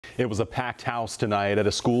It was a packed house tonight at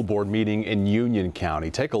a school board meeting in Union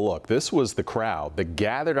County. Take a look. This was the crowd that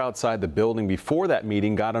gathered outside the building before that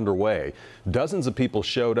meeting got underway. Dozens of people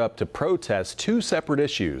showed up to protest two separate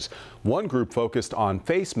issues. One group focused on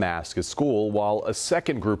face masks at school, while a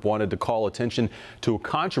second group wanted to call attention to a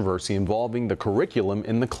controversy involving the curriculum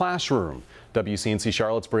in the classroom. WCNC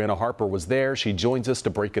Charlotte's Brianna Harper was there. She joins us to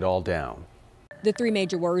break it all down. The three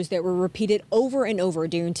major words that were repeated over and over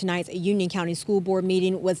during tonight's Union County School Board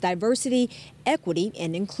meeting was diversity, equity,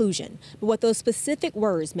 and inclusion. But what those specific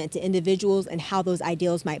words meant to individuals and how those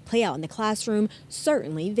ideals might play out in the classroom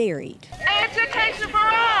certainly varied. Education for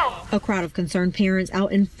all! A crowd of concerned parents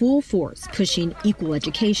out in full force, pushing equal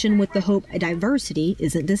education with the hope diversity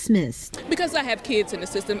isn't dismissed. Because I have kids in the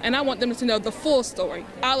system and I want them to know the full story,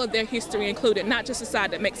 all of their history included, not just a side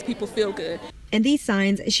that makes people feel good. And these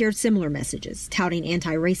signs shared similar messages, touting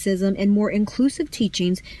anti-racism and more inclusive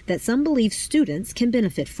teachings that some believe students can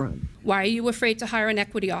benefit from. Why are you afraid to hire an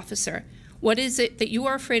equity officer? What is it that you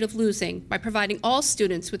are afraid of losing by providing all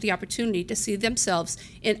students with the opportunity to see themselves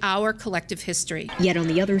in our collective history? Yet on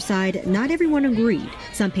the other side, not everyone agreed.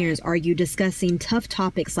 Some parents argue discussing tough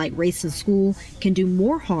topics like race in school can do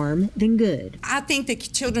more harm than good. I think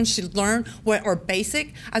that children should learn what are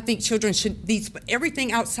basic. I think children should,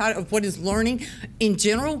 everything outside of what is learning in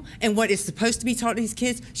general and what is supposed to be taught to these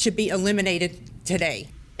kids should be eliminated today.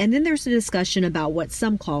 And then there's a discussion about what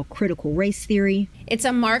some call critical race theory. It's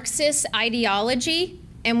a Marxist ideology,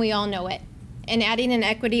 and we all know it. And adding an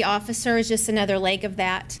equity officer is just another leg of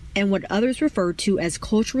that. And what others refer to as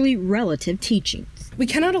culturally relative teachings. We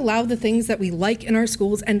cannot allow the things that we like in our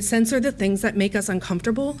schools and censor the things that make us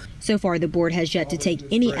uncomfortable. So far, the board has yet to take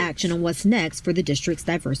any action on what's next for the district's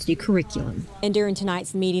diversity curriculum. And during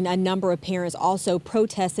tonight's meeting, a number of parents also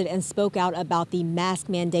protested and spoke out about the mask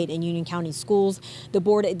mandate in Union County schools. The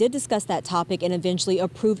board did discuss that topic and eventually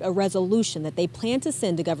approved a resolution that they plan to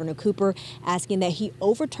send to Governor Cooper, asking that he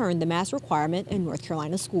overturn the mask requirement in North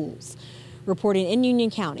Carolina schools. Reporting in Union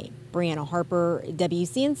County, Brianna Harper,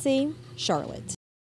 WCNC, Charlotte.